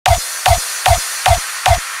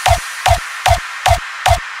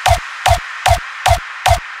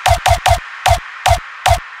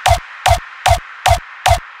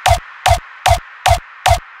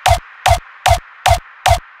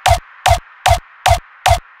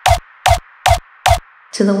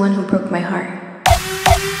To the one who broke my heart.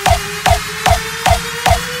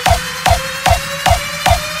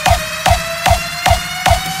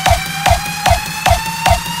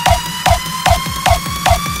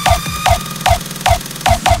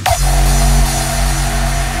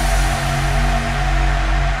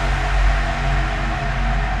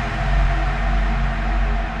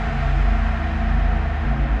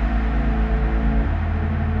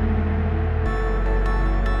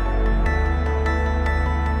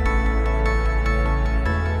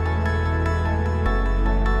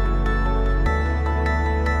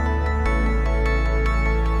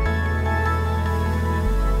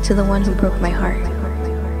 To the one who broke my heart.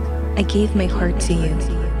 I gave my heart to you,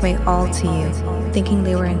 my all to you, thinking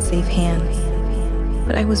they were in safe hands.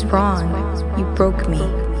 But I was wrong. You broke me,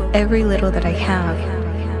 every little that I have.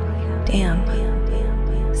 Damn.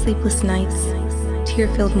 Sleepless nights,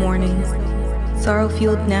 tear-filled mornings,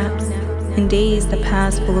 sorrow-fueled naps, and days that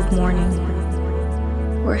pass full of mourning.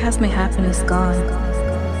 Where has my happiness gone?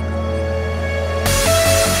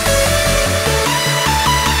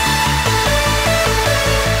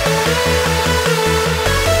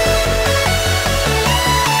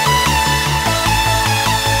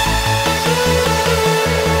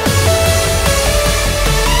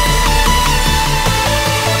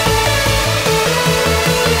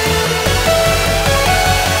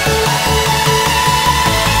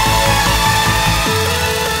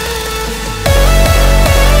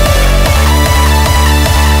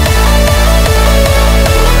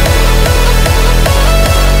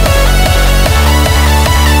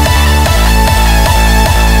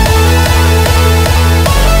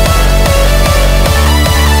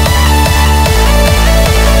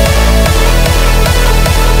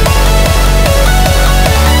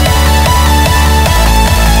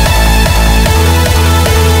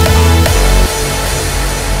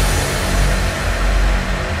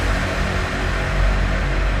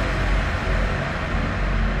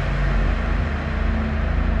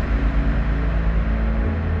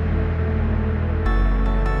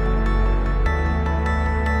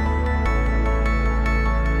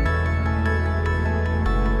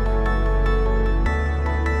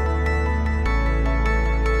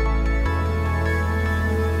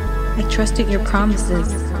 I trusted your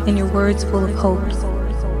promises and your words full of hope.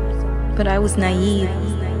 But I was naive,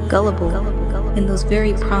 gullible, in those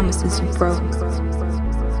very promises you broke.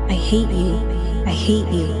 I hate you,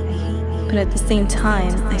 but at the same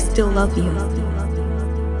time, I still love you.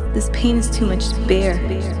 This pain is too much to bear.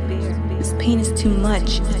 This pain is too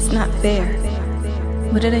much, it's not fair.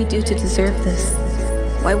 What did I do to deserve this?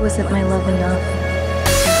 Why wasn't my love enough?